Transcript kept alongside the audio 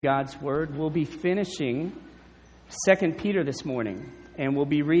God's Word. We'll be finishing 2 Peter this morning, and we'll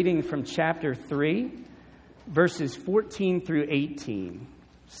be reading from chapter 3, verses 14 through 18.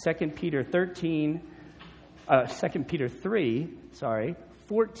 2 Peter 3,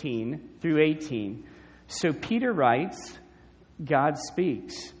 14 through 18. So Peter writes, God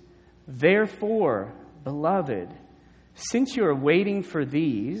speaks, "Therefore, beloved, since you are waiting for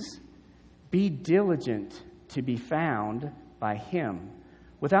these, be diligent to be found by Him,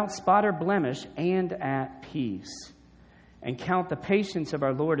 without spot or blemish, and at peace. And count the patience of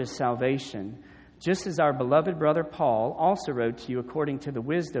our Lord as salvation, just as our beloved brother Paul also wrote to you according to the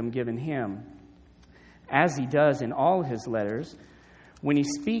wisdom given him, as he does in all his letters, when he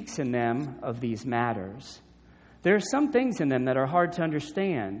speaks in them of these matters. There are some things in them that are hard to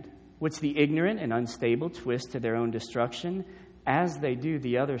understand, which the ignorant and unstable twist to their own destruction, as they do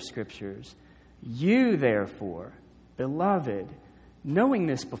the other scriptures. You, therefore, beloved, knowing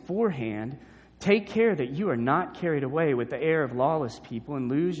this beforehand, take care that you are not carried away with the error of lawless people and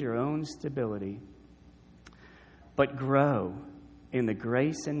lose your own stability, but grow in the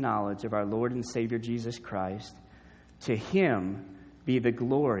grace and knowledge of our Lord and Savior Jesus Christ. To Him be the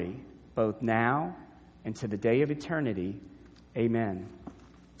glory both now and to the day of eternity. Amen."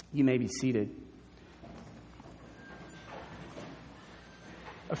 You may be seated.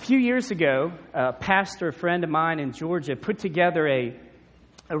 A few years ago, a pastor friend of mine in Georgia put together a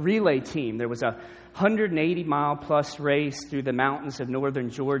relay team. There was a 180-mile-plus race through the mountains of northern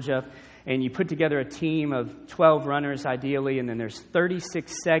Georgia, and you put together a team of 12 runners, ideally, and then there's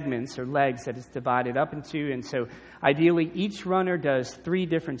 36 segments or legs that it's divided up into, and so ideally each runner does 3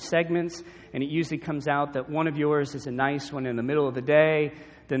 different segments, and it usually comes out that one of yours is a nice one in the middle of the day,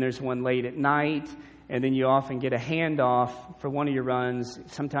 then there's one late at night, and then you often get a handoff for one of your runs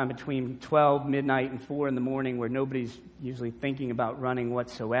sometime between 12 midnight and 4 in the morning, where nobody's usually thinking about running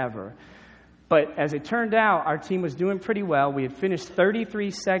whatsoever. But as it turned out, our team was doing pretty well. We had finished 33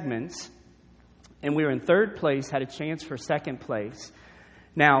 segments, and we were in third place, had a chance for second place.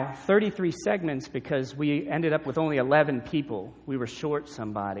 Now, 33 segments because we ended up with only 11 people. We were short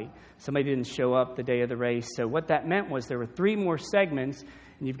somebody. Somebody didn't show up the day of the race. So what that meant was there were 3 more segments,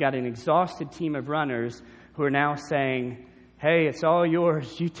 and you've got an exhausted team of runners who are now saying, "Hey, it's all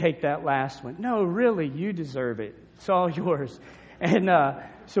yours. You take that last one." "No, really, you deserve it. It's all yours." And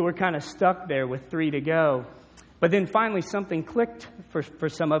so we're kind of stuck there with 3 to go. But then finally something clicked for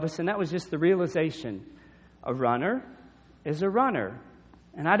some of us, and that was just the realization. A runner is a runner.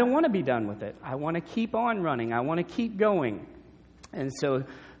 And I don't want to be done with it. I want to keep on running. I want to keep going. And so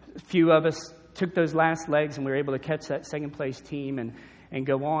a few of us took those last legs, and we were able to catch that second place team and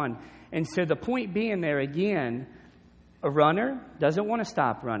go on. And so the point being there again, a runner doesn't want to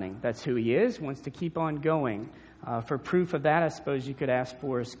stop running. That's who he is, wants to keep on going. For proof of that, I suppose you could ask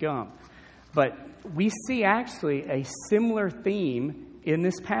Forrest Gump. But we see actually a similar theme in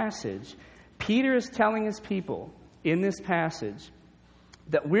this passage. Peter is telling his people in this passage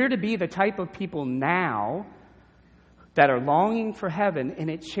that we're to be the type of people now that are longing for heaven, and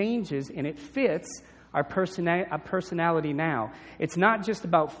it changes and it fits our personality now. It's not just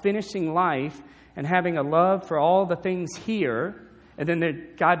about finishing life and having a love for all the things here, and then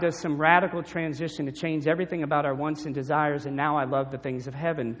God does some radical transition to change everything about our wants and desires, and now I love the things of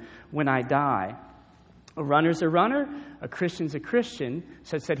heaven when I die. A runner's a runner, a Christian's a Christian,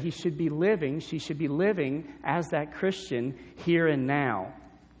 such that she should be living as that Christian here and now.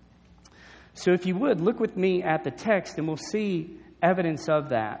 So if you would, look with me at the text, and we'll see evidence of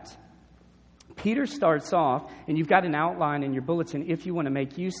that. Peter starts off, and you've got an outline in your bulletin if you want to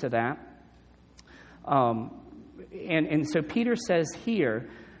make use of that. And so Peter says here,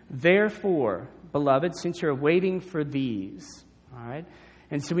 "Therefore, beloved, since you're waiting for these." All right?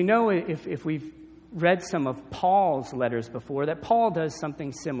 And so we know if we've read some of Paul's letters before, that Paul does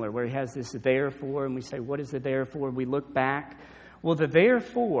something similar, where he has this "therefore," and we say, what is the "therefore"? We look back. Well, the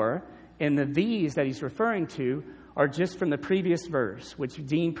 "therefore" and the "these" that he's referring to are just from the previous verse, which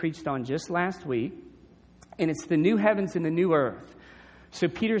Dean preached on just last week. And it's the new heavens and the new earth. So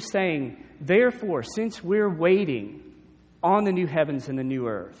Peter's saying, therefore, since we're waiting on the new heavens and the new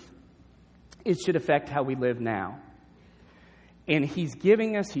earth, it should affect how we live now. And he's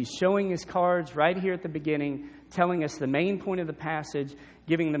showing his cards right here at the beginning, telling us the main point of the passage,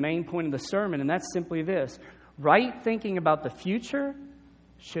 giving the main point of the sermon, and that's simply this. Right thinking about the future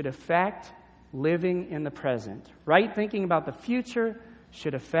should affect living in the present. Right thinking about the future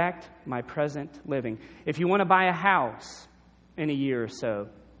should affect my present living. If you want to buy a house in a year or so,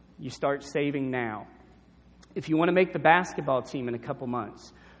 you start saving now. If you want to make the basketball team in a couple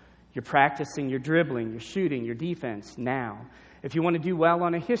months, you're practicing your dribbling, your shooting, your defense now. If you want to do well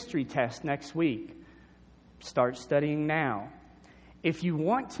on a history test next week, start studying now. If you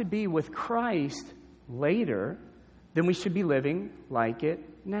want to be with Christ later, then we should be living like it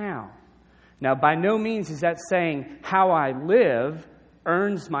now. Now, by no means is that saying how I live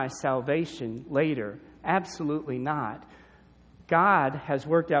earns my salvation later. Absolutely not. God has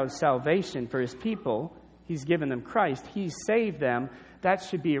worked out salvation for his people. He's given them Christ. He's saved them. That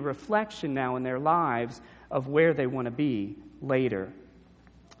should be a reflection now in their lives of where they want to be later.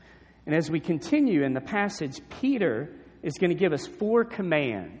 And as we continue in the passage, Peter is going to give us 4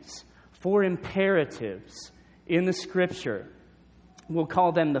 commands, 4 imperatives in the Scripture. We'll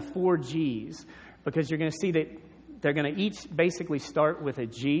call them the 4 G's, because you're going to see that they're going to each basically start with a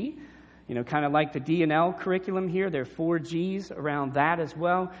G. Kind of like the D&L curriculum here. There are 4 G's around that as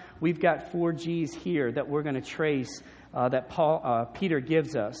well. We've got 4 G's here that we're going to trace that Peter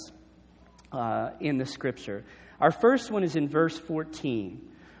gives us in the Scripture. Our first one is in verse 14.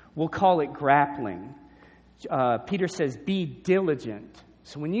 We'll call it grappling. Peter says, be diligent.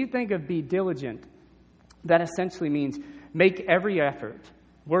 So when you think of be diligent, that essentially means make every effort,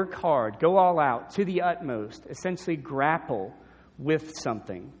 work hard, go all out, to the utmost, essentially grapple with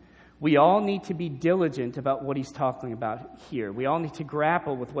something. We all need to be diligent about what he's talking about here. We all need to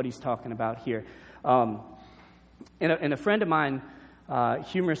grapple with what he's talking about here. And a friend of mine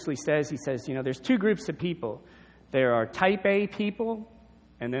humorously says, there's 2 groups of people. There are type A people,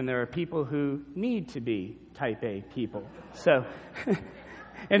 and then there are people who need to be type A people. So,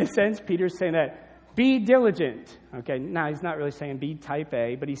 in a sense, Peter's saying that, be diligent. Okay, now he's not really saying be type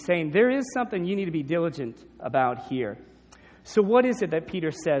A, but he's saying there is something you need to be diligent about here. So what is it that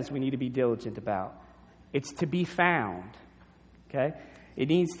Peter says we need to be diligent about? It's to be found. Okay?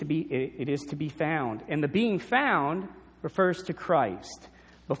 It is to be found. And the being found refers to Christ,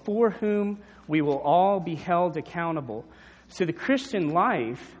 before whom we will all be held accountable. So the Christian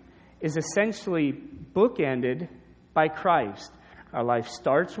life is essentially bookended by Christ. Our life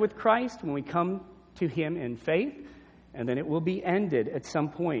starts with Christ when we come to him in faith, and then it will be ended at some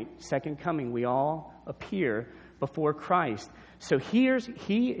point. Second coming, we all appear before Christ. So he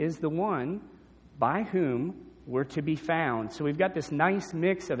is the one by whom we're to be found. So we've got this nice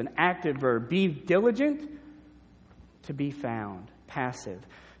mix of an active verb, be diligent, to be found, passive.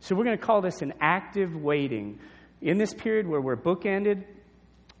 So we're going to call this an active waiting. In this period where we're bookended,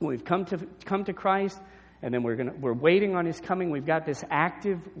 when we've come to Christ, and then we're waiting on his coming, we've got this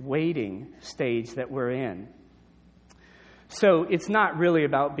active waiting stage that we're in. So it's not really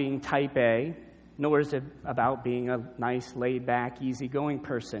about being type A, nor is it about being a nice, laid-back, easygoing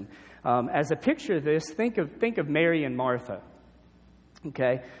person. As a picture of this, think of Mary and Martha.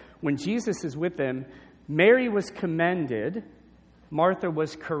 Okay? When Jesus is with them, Mary was commended, Martha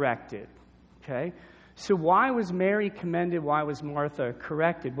was corrected. Okay? So why was Mary commended? Why was Martha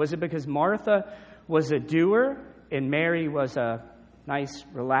corrected? Was it because Martha was a doer and Mary was a nice,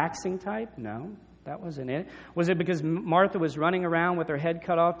 relaxing type? No. That wasn't it. Was it because Martha was running around with her head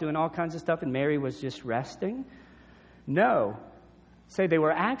cut off, doing all kinds of stuff, and Mary was just resting? No. Say they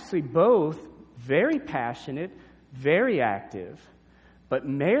were actually both very passionate, very active. But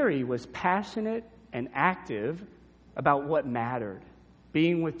Mary was passionate and active about what mattered,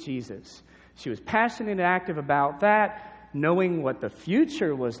 being with Jesus. She was passionate and active about that, knowing what the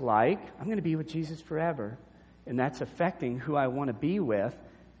future was like. I'm going to be with Jesus forever, and that's affecting who I want to be with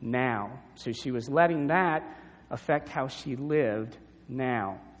now. So she was letting that affect how she lived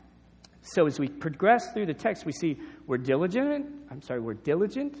now. So as we progress through the text, we see we're diligent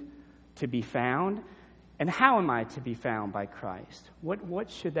to be found. And how am I to be found by Christ?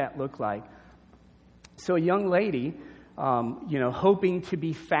 What should that look like? So a young lady, hoping to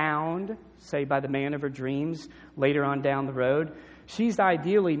be found, say, by the man of her dreams later on down the road, she's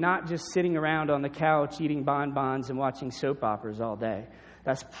ideally not just sitting around on the couch eating bonbons and watching soap operas all day.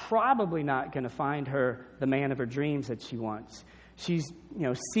 That's probably not going to find her the man of her dreams that she wants. She's,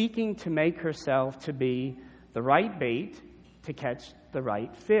 seeking to make herself to be the right bait to catch the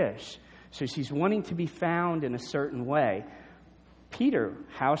right fish. So she's wanting to be found in a certain way. Peter,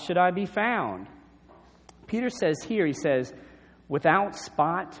 how should I be found? Peter says here, he says, without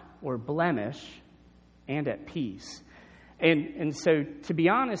spot or blemish and at peace. And so, to be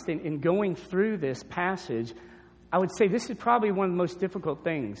honest, in going through this passage, I would say this is probably one of the most difficult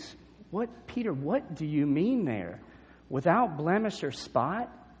things. Peter, what do you mean there? Without blemish or spot?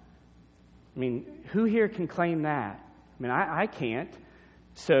 I mean, who here can claim that? I mean, I can't.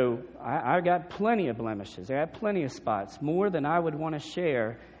 So I got plenty of blemishes. I got plenty of spots, more than I would want to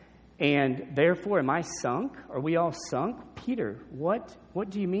share. And therefore, am I sunk? Are we all sunk? Peter, what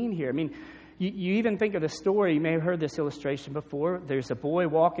do you mean here? I mean, You even think of the story, you may have heard this illustration before. There's a boy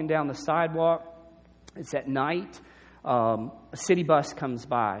walking down the sidewalk. It's at night. A city bus comes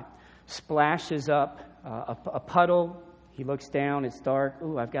by, splashes up a puddle. He looks down. It's dark.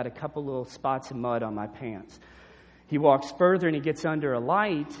 Ooh, I've got a couple little spots of mud on my pants. He walks further and he gets under a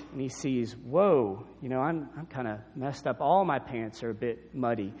light and he sees, whoa, I'm kind of messed up. All my pants are a bit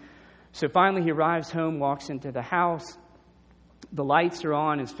muddy. So finally he arrives home, walks into the house. The lights are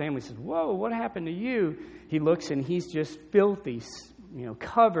on. His family says, whoa, what happened to you? He looks and he's just filthy,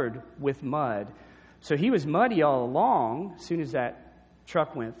 covered with mud. So he was muddy all along as soon as that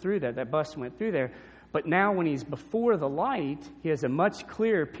truck went through there, that bus went through there. But now when he's before the light, he has a much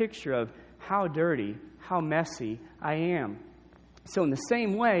clearer picture of how dirty, how messy I am. So in the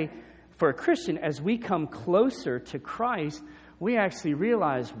same way, for a Christian, as we come closer to Christ, we actually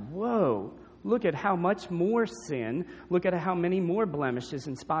realize, whoa, look at how much more sin, look at how many more blemishes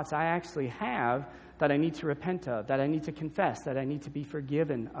and spots I actually have that I need to repent of, that I need to confess, that I need to be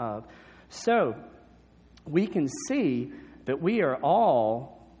forgiven of. So we can see that we are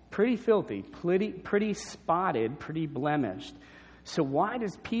all pretty filthy, pretty spotted, pretty blemished. So why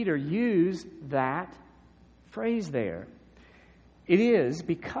does Peter use that phrase there? It is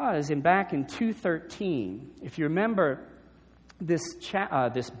because back in 2:13, if you remember,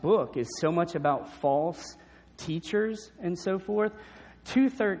 this book is so much about false teachers and so forth.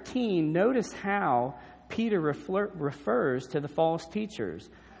 2:13, notice how Peter refers to the false teachers.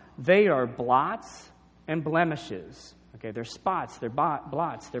 They are blots and blemishes. Okay, they're spots, they're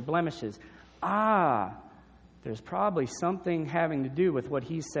blots, they're blemishes. There's probably something having to do with what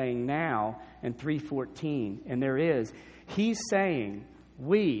he's saying now in 3:14, and there is. He's saying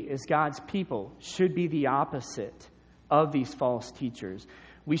we, as God's people, should be the opposite of these false teachers.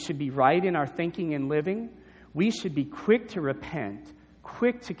 We should be right in our thinking and living. We should be quick to repent,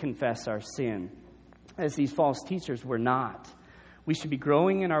 quick to confess our sin, as these false teachers were not. We should be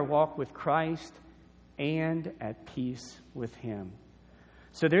growing in our walk with Christ and at peace with Him.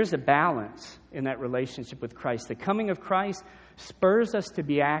 So there's a balance in that relationship with Christ. The coming of Christ spurs us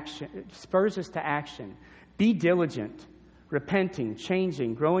to action. Be diligent, repenting,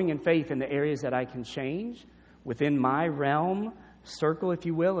 changing, growing in faith in the areas that I can change within my realm, circle, if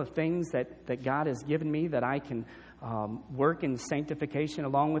you will, of things that God has given me that I can work in sanctification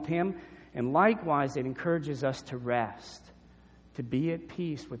along with Him. And likewise, it encourages us to rest, to be at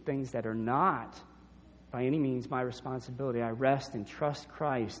peace with things that are not by any means my responsibility. I rest and trust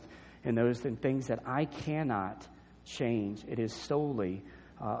Christ in those things that I cannot change. It is solely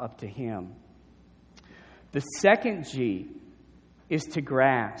up to Him. The second G is to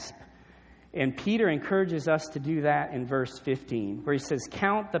grasp. And Peter encourages us to do that in verse 15, where he says,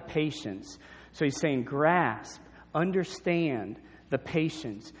 count the patience. So he's saying grasp, understand the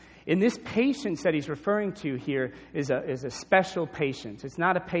patience. And this patience that he's referring to here is a special patience. It's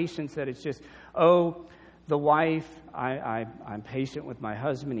not a patience that it's just, the wife, I'm patient with my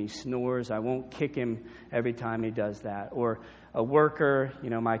husband, he snores, I won't kick him every time he does that. Or a worker,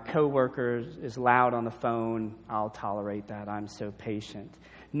 my coworker is loud on the phone, I'll tolerate that, I'm so patient.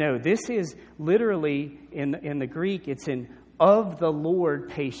 No, this is literally, in the Greek, it's an of the Lord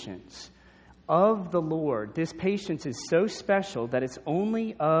patience. Of the Lord. This patience is so special that it's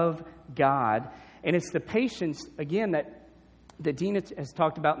only of God. And it's the patience, again, that Dina has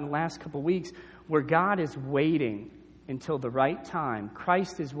talked about in the last couple of weeks, where God is waiting until the right time.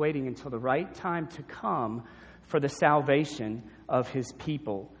 Christ is waiting until the right time to come for the salvation of His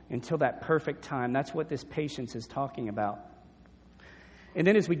people. Until that perfect time. That's what this patience is talking about. And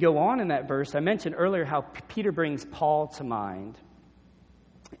then as we go on in that verse, I mentioned earlier how Peter brings Paul to mind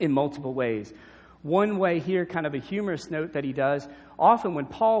in multiple ways. One way here, kind of a humorous note that he does, often when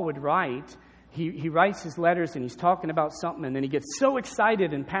Paul would write, he writes his letters and he's talking about something, and then he gets so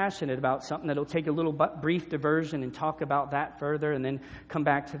excited and passionate about something that he'll take a little brief diversion and talk about that further and then come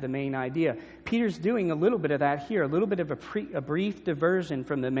back to the main idea. Peter's doing a little bit of that here, a little bit of a brief diversion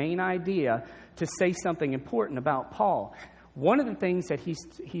from the main idea to say something important about Paul. One of the things that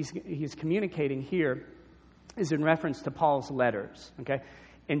he's communicating here is in reference to Paul's letters, okay?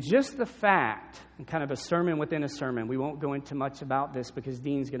 And just the fact, and kind of a sermon within a sermon, we won't go into much about this because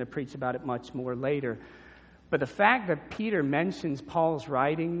Dean's going to preach about it much more later, but the fact that Peter mentions Paul's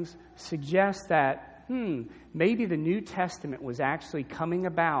writings suggests that, maybe the New Testament was actually coming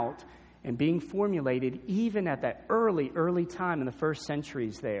about and being formulated even at that early time in the first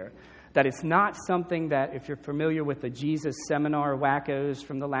centuries there. That it's not something that, if you're familiar with the Jesus Seminar wackos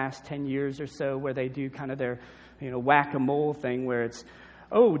from the last 10 years or so, where they do kind of their, whack-a-mole thing where it's,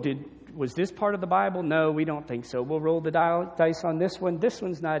 oh, was this part of the Bible? No, we don't think so. We'll roll the dice on this one. This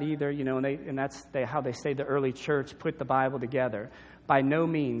one's not either, and that's how they say the early church put the Bible together. By no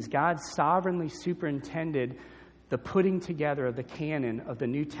means. God sovereignly superintended the putting together of the canon of the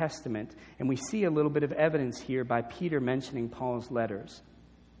New Testament, and we see a little bit of evidence here by Peter mentioning Paul's letters.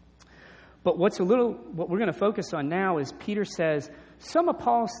 But what we're going to focus on now is Peter says, some of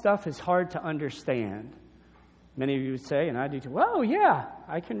Paul's stuff is hard to understand. Many of you would say, and I do too, well, yeah,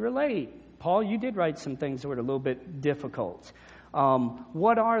 I can relate. Paul, you did write some things that were a little bit difficult.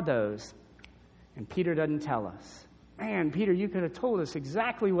 What are those? And Peter doesn't tell us. Man, Peter, you could have told us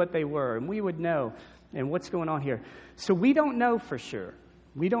exactly what they were, and we would know. And what's going on here? So we don't know for sure.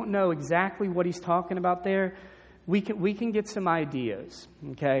 We don't know exactly what he's talking about there. We can get some ideas,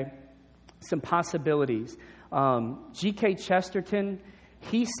 okay? Some possibilities. G.K. Chesterton,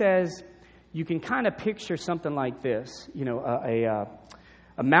 he says, you can kind of picture something like this, a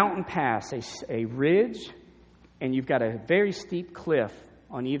mountain pass, a ridge, and you've got a very steep cliff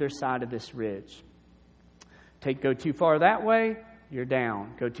on either side of this ridge. Go too far that way, you're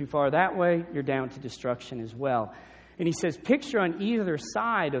down. Go too far that way, you're down to destruction as well. And he says, picture on either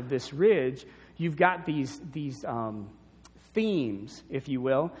side of this ridge, you've got these themes, if you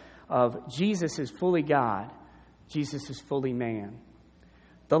will, of Jesus is fully God, Jesus is fully man.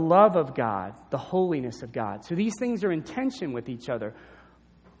 The love of God, the holiness of God. So these things are in tension with each other.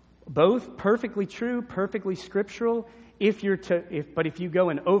 Both perfectly true, perfectly scriptural. If you go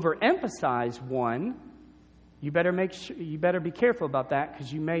and overemphasize one, you better be careful about that,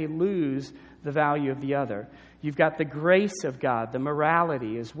 because you may lose the value of the other. You've got the grace of God, the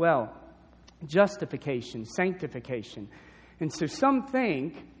morality as well, justification, sanctification. And so some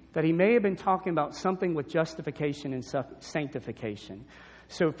think that he may have been talking about something with justification and sanctification.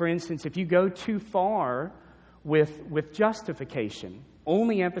 So, for instance, if you go too far with justification,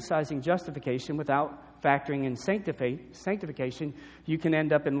 only emphasizing justification without factoring in sanctification, you can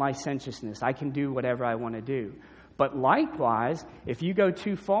end up in licentiousness. I can do whatever I want to do. But likewise, if you go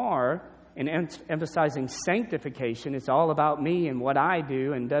too far in emphasizing sanctification, it's all about me and what I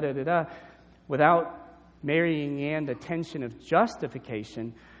do and da-da-da-da, without marrying in the tension of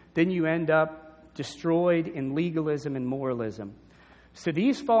justification, then you end up destroyed in legalism and moralism. So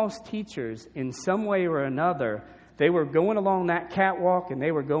these false teachers, in some way or another, they were going along that catwalk and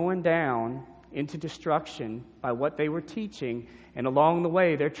they were going down into destruction by what they were teaching. And along the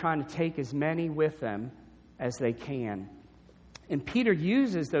way, they're trying to take as many with them as they can. And Peter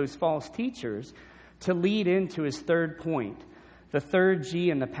uses those false teachers to lead into his third point, the third G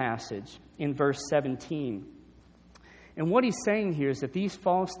in the passage in verse 17. And what he's saying here is that these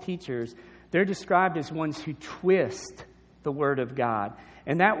false teachers, they're described as ones who twist the Word of God.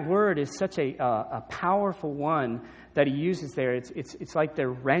 And that word is such a powerful one that he uses there. It's like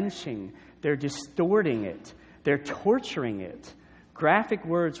they're wrenching, they're distorting it, they're torturing it. Graphic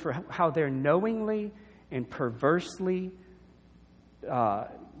words for how they're knowingly and perversely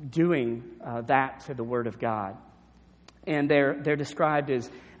doing that to the Word of God. And they're described as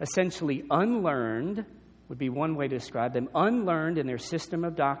essentially unlearned, would be one way to describe them. Unlearned in their system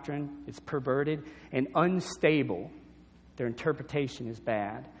of doctrine, it's perverted, and unstable. Their interpretation is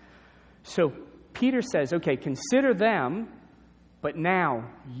bad. So Peter says, okay, consider them, but now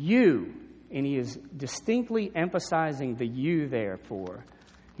you, and he is distinctly emphasizing the you therefore.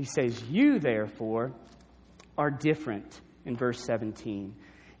 He says, you therefore are different in verse 17.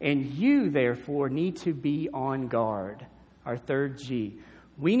 And you therefore need to be on guard. Our third G.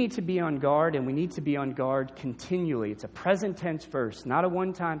 We need to be on guard, and we need to be on guard continually. It's a present tense verse, not a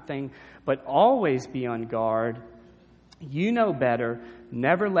one-time thing, but always be on guard. You know better.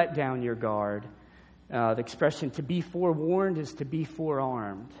 Never let down your guard. The expression to be forewarned is to be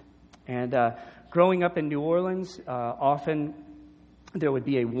forearmed. And growing up in New Orleans, often there would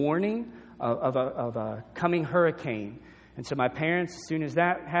be a warning of a coming hurricane. And so my parents, as soon as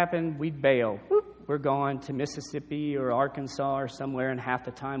that happened, we'd bail. We're gone to Mississippi or Arkansas or somewhere, and half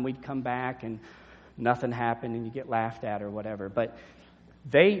the time we'd come back and nothing happened and you get laughed at or whatever. But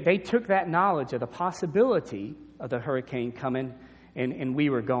they took that knowledge of the possibility of the hurricane coming, and we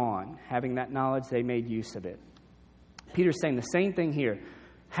were gone. Having that knowledge, they made use of it. Peter's saying the same thing here.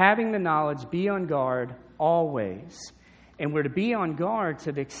 Having the knowledge, be on guard always. And we're to be on guard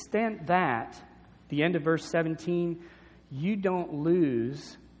to the extent that, the end of verse 17, you don't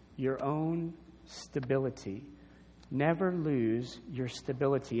lose your own stability. Never lose your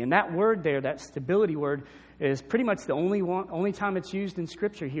stability. And that word there, that stability word, is pretty much the only time it's used in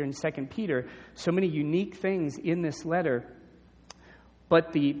Scripture here in 2 Peter. So many unique things in this letter.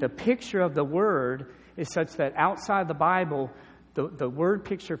 But the picture of the word is such that outside the Bible, The word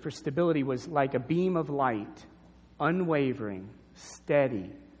picture for stability was like a beam of light, unwavering, steady,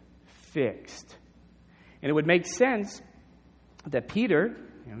 fixed. And it would make sense that Peter,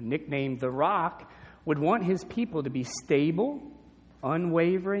 nicknamed the Rock, would want his people to be stable,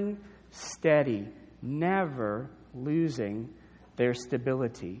 unwavering, steady, never losing their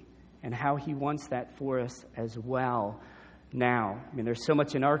stability, and how he wants that for us as well now. There's so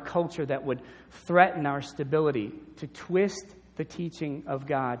much in our culture that would threaten our stability, to twist the teaching of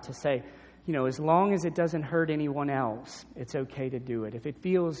God, to say, as long as it doesn't hurt anyone else, it's okay to do it. If it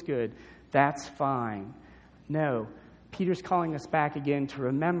feels good, that's fine. No, Peter's calling us back again to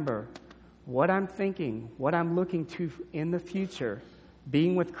remember what I'm thinking, what I'm looking to in the future.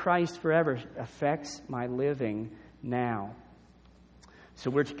 Being with Christ forever affects my living now. So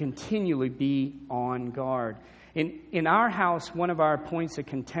we're to continually be on guard. In our house, one of our points of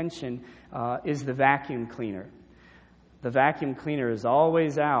contention is the vacuum cleaner. The vacuum cleaner is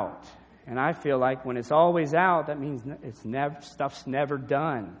always out. And I feel like when it's always out, that means stuff's never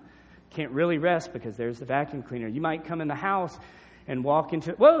done. Can't really rest because there's the vacuum cleaner. You might come in the house and walk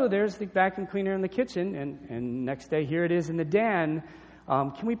into, whoa, there's the vacuum cleaner in the kitchen. And next day, here it is in the den.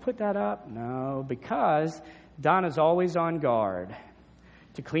 Can we put that up? No, because Donna's always on guard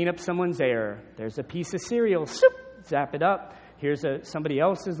to clean up someone's error. There's a piece of cereal, zap it up. Here's somebody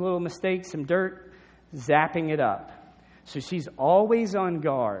else's little mistake, some dirt, zapping it up. So she's always on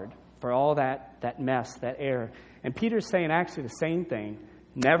guard for all that mess, that error. And Peter's saying actually the same thing.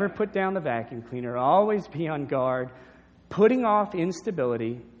 Never put down the vacuum cleaner. Always be on guard, putting off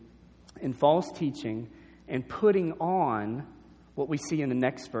instability and false teaching, and putting on what we see in the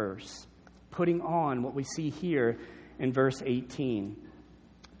next verse. Putting on what we see here in verse 18.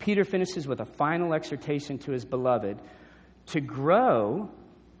 Peter finishes with a final exhortation to his beloved to grow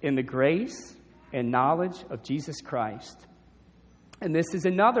in the grace and knowledge of Jesus Christ. And this is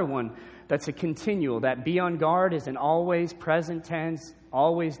another one that's a continual. That be on guard is an always present tense,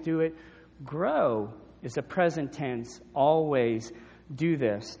 always do it. Grow is a present tense, always do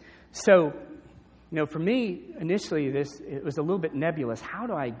this. So, for me, initially, it was a little bit nebulous. How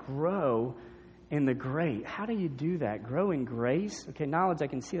do I grow in the grace? How do you do that? Grow in grace? Okay, knowledge, I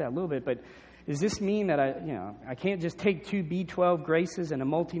can see that a little bit, but does this mean that I can't just take 2 B12 graces and a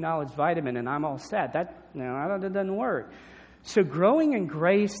multi-knowledge vitamin and I'm all set? That doesn't work. So growing in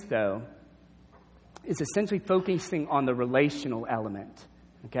grace, though, is essentially focusing on the relational element.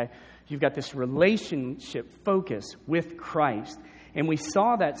 Okay? You've got this relationship focus with Christ. And we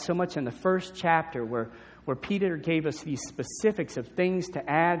saw that so much in the first chapter where Peter gave us these specifics of things to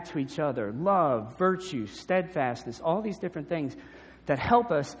add to each other. Love, virtue, steadfastness, all these different things that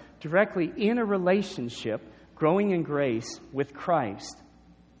help us directly in a relationship, growing in grace with Christ.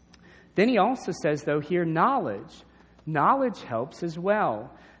 Then he also says, though, here, knowledge. Knowledge helps as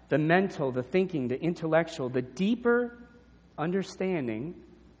well. The mental, the thinking, the intellectual, the deeper understanding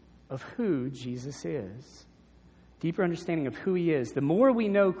of who Jesus is. Deeper understanding of who he is. The more we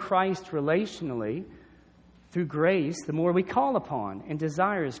know Christ relationally through grace, the more we call upon and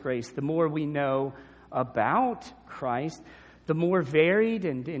desire his grace. The more we know about Christ, the more varied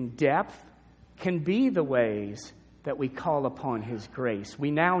and in depth can be the ways that we call upon his grace.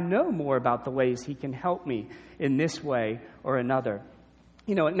 We now know more about the ways he can help me in this way or another.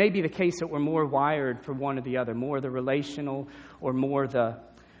 It may be the case that we're more wired for one or the other, more the relational or more the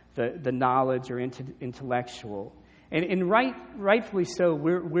knowledge or intellectual. And rightfully so,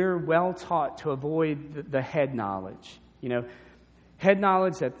 we're well taught to avoid the head knowledge. Head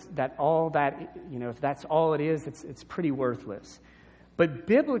knowledge that all that, if that's all it is, it's pretty worthless. But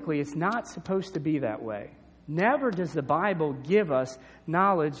biblically, it's not supposed to be that way. Never does the Bible give us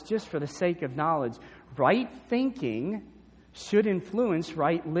knowledge just for the sake of knowledge. Right thinking should influence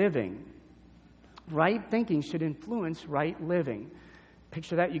right living. Right thinking should influence right living.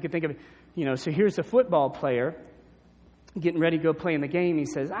 Picture that. You could think of, so here's a football player getting ready to go play in the game. He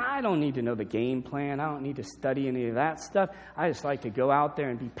says, I don't need to know the game plan. I don't need to study any of that stuff. I just like to go out there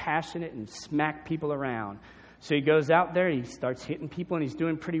and be passionate and smack people around. So he goes out there, he starts hitting people, and he's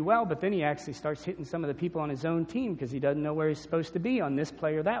doing pretty well, but then he actually starts hitting some of the people on his own team because he doesn't know where he's supposed to be on this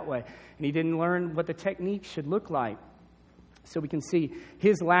play or that way. And he didn't learn what the technique should look like. So we can see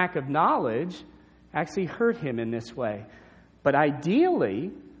his lack of knowledge actually hurt him in this way. But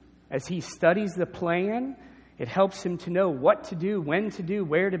ideally, as he studies the plan, it helps him to know what to do, when to do,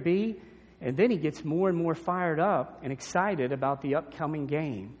 where to be, and then he gets more and more fired up and excited about the upcoming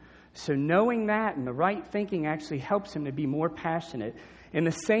game. So knowing that and the right thinking actually helps him to be more passionate. In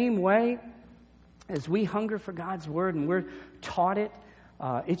the same way, as we hunger for God's Word and we're taught it,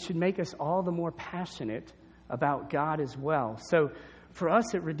 it should make us all the more passionate about God as well. So for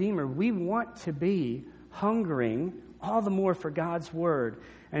us at Redeemer, we want to be hungering all the more for God's Word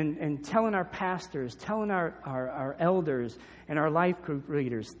and telling our pastors, telling our elders and our life group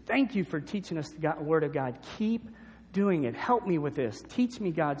leaders, thank you for teaching us the Word of God. Keep doing it. Help me with this. Teach me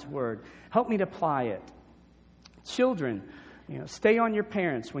God's Word. Help me to apply it. Children, stay on your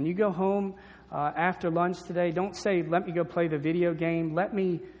parents. When you go home after lunch today, don't say, let me go play the video game.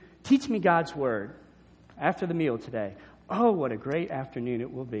 Teach me God's Word after the meal today. Oh, what a great afternoon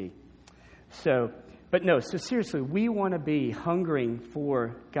it will be. So seriously, we want to be hungering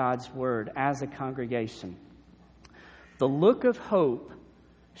for God's Word as a congregation. The look of hope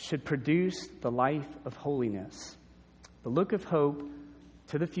should produce the life of holiness. The look of hope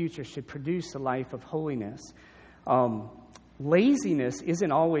to the future should produce a life of holiness. Laziness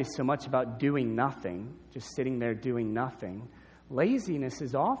isn't always so much about doing nothing, just sitting there doing nothing. Laziness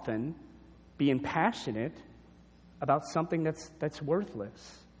is often being passionate about something that's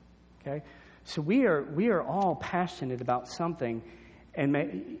worthless. Okay, so we are all passionate about something,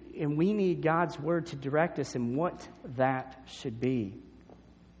 and we need God's Word to direct us in what that should be.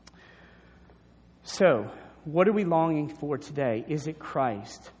 So, what are we longing for today? Is it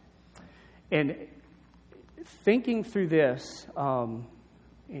Christ? And thinking through this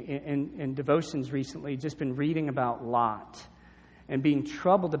in devotions recently, just been reading about Lot and being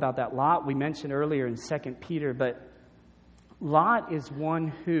troubled about that. Lot we mentioned earlier in 2 Peter, but Lot is one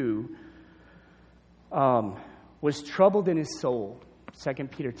who was troubled in his soul. 2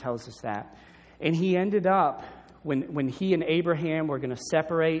 Peter tells us that. And he ended up, when he and Abraham were going to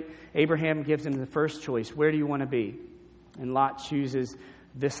separate, Abraham gives him the first choice. Where do you want to be? And Lot chooses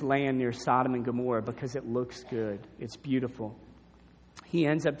this land near Sodom and Gomorrah because it looks good. It's beautiful. He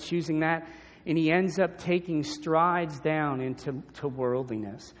ends up choosing that, and he ends up taking strides down into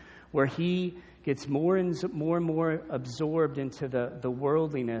worldliness, where he gets more and more absorbed into the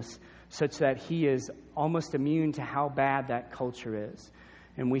worldliness, such that he is almost immune to how bad that culture is.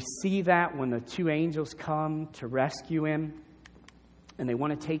 And we see that when the two angels come to rescue him, and they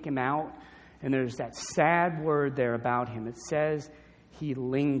want to take him out, and there's that sad word there about him. It says he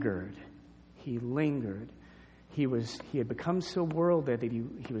lingered. He lingered. He had become so worldly that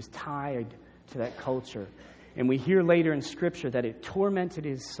he was tied to that culture. And we hear later in Scripture that it tormented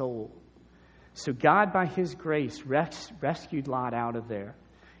his soul. So God, by His grace, rescued Lot out of there.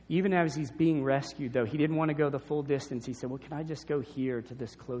 Even as he's being rescued, though, he didn't want to go the full distance. He said, well, can I just go here to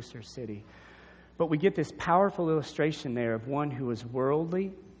this closer city? But we get this powerful illustration there of one who was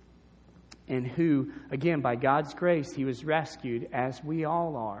worldly and who, again, by God's grace, he was rescued, as we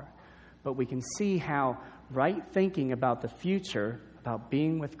all are. But we can see how right thinking about the future, about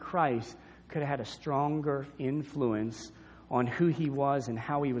being with Christ, could have had a stronger influence on who he was and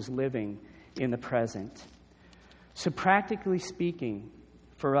how he was living in the present. So practically speaking,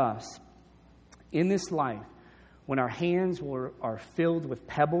 for us, in this life, when our hands are filled with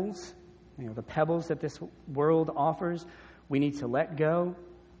pebbles, the pebbles that this world offers, we need to let go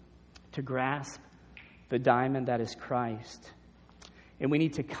to grasp the diamond that is Christ. And we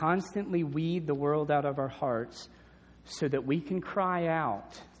need to constantly weed the world out of our hearts so that we can cry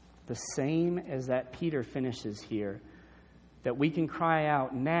out the same as that Peter finishes here, that we can cry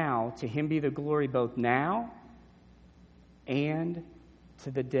out now, to Him be the glory both now and to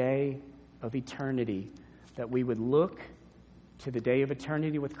the day of eternity, that we would look to the day of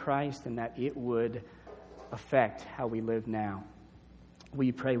eternity with Christ and that it would affect how we live now. Will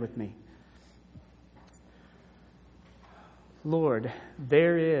you pray with me? Lord,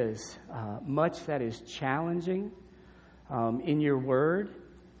 there is much that is challenging in your word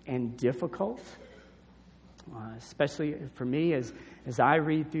and difficult, especially for me as I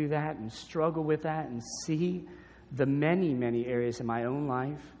read through that and struggle with that and see the many, many areas in my own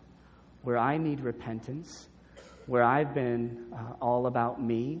life where I need repentance, where I've been all about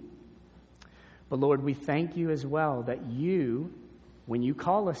me. But Lord, we thank you as well that you, when you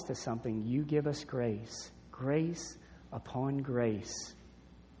call us to something, you give us grace, grace upon grace.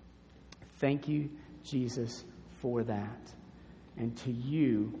 Thank you, Jesus, for that. And to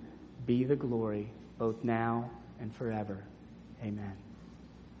you be the glory both now and forever. Amen.